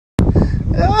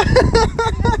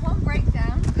One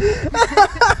breakdown.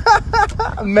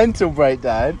 A mental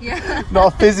breakdown? Yeah.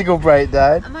 Not a physical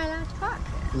breakdown? Am I allowed to park?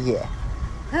 Yeah.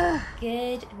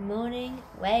 Good morning,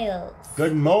 Wales.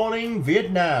 Good morning,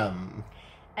 Vietnam.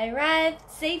 I arrived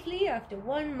safely after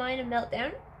one minor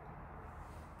meltdown.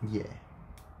 Yeah.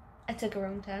 I took a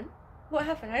wrong turn. What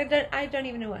happened? I don't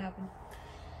even know what happened.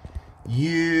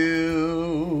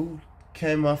 You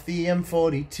came off the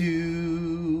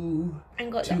M42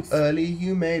 And got too lost. early.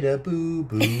 You made a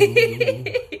boo-boo.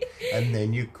 And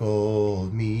then you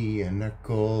called me and I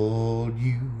called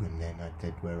you. And then I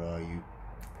said, where are you?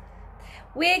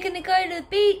 We're gonna go to the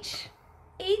beach.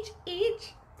 Each.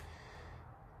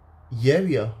 Yeah,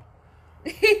 we are.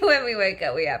 When we wake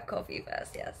up, we have coffee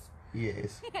first, yes.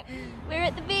 Yes. We're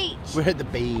at the beach. We're at the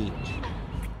beach.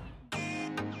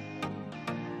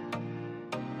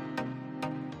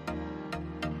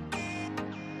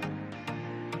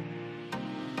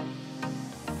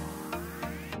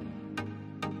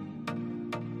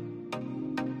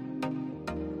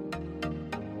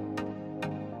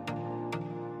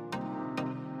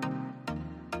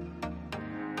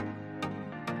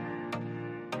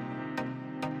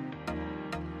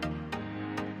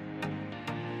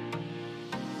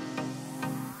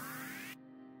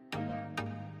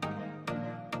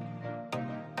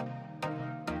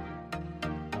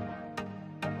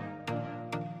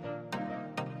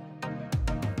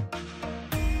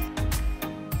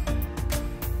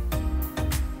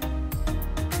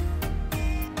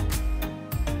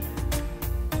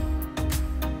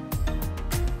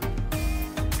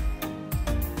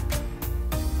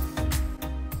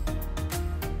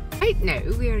 Right now,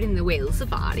 we are in the Wales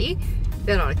safari.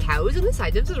 There are cows on the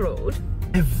side of the road.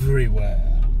 Everywhere.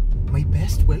 My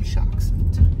best Welsh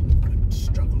accent. I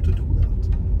struggle to do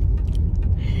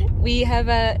that. We have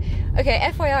a... Okay,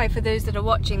 FYI for those that are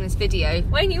watching this video,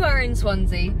 when you are in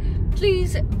Swansea,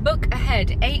 please book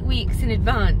ahead 8 weeks in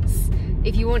advance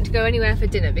if you want to go anywhere for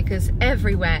dinner, because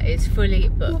everywhere is fully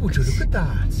booked. Oh, would you look at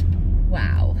that?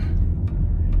 Wow.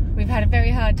 We've had a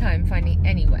very hard time finding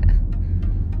anywhere.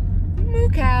 Moo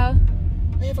cow.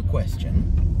 I have a question.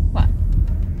 What?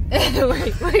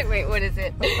 wait, what is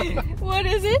it? What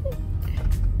is it?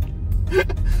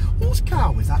 Whose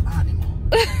cow is that animal?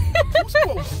 Whose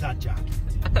coat is that jacket?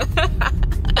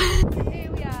 Here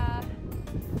we are.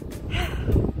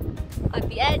 At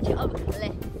the edge of a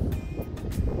cliff.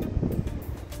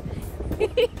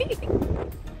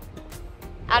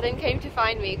 Adam came to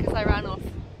find me because I ran off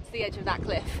to the edge of that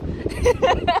cliff.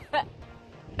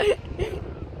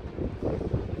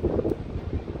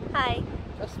 Hi.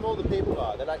 How small the people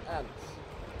are, they're like ants.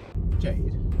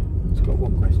 Jade, just got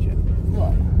one question.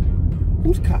 What?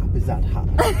 Whose cap is that hat?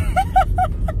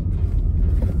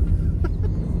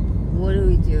 What are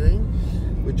we doing?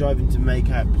 We're driving to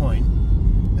Makeout Point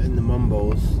in the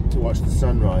Mumbles to watch the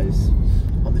sunrise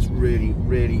on this really,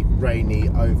 really rainy,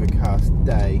 overcast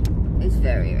day. It's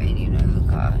very rainy and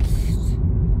overcast.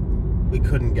 We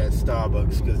couldn't get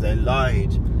Starbucks because they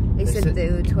lied. They said they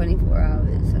were 24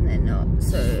 hours and they're not.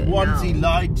 So Swansea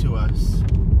lied to us.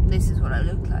 This is what I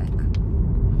look like.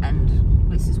 And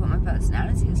this is what my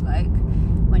personality is like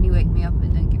when you wake me up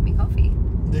and don't give me coffee.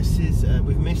 This is,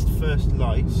 we've missed first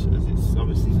light as it's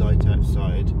obviously light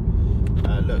outside.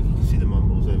 Look, you can see the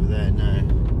Mumbles over there now.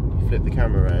 You flip the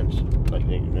camera around, like,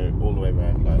 you know, all the way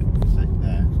around, like, say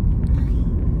there.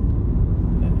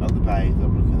 On the bay,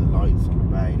 I'm looking at the lights on the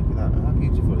bay, look at that. How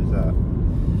beautiful is that?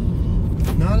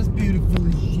 Not as beautiful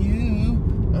as you.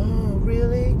 Oh,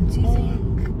 really? Do you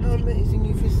think? How amazing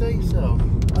you say so.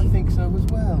 I think so as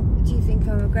well. Do you think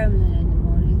I'm a gremlin in the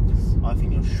mornings? I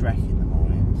think you're Shrek in the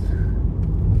mornings.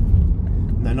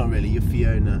 No, not really. You're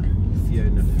Fiona.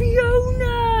 Fiona.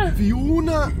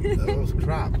 That was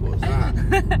crap. What was that?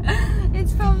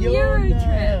 It's from Fiona.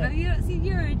 Eurotrip. Have you not seen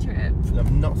Eurotrip?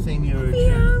 I've not seen Eurotrip.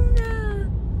 Fiona.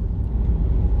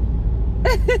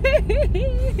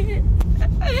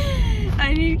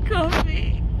 I need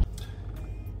coffee.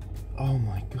 Oh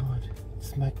my god,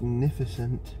 it's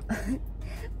magnificent.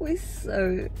 We're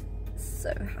so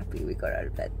happy we got out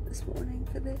of bed this morning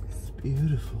for this. It's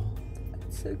beautiful.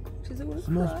 It's so gorgeous. I want It's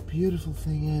to the cry. most beautiful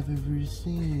thing I've ever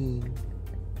seen.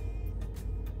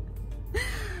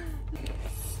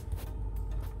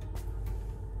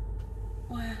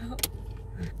 Wow.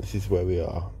 This is where we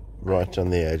are, right on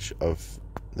the edge of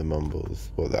the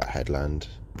Mumbles, or that headland.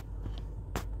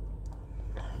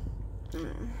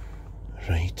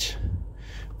 Right,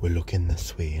 we're looking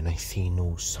this way and I see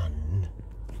no sun.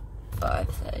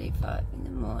 5:35 in the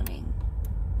morning.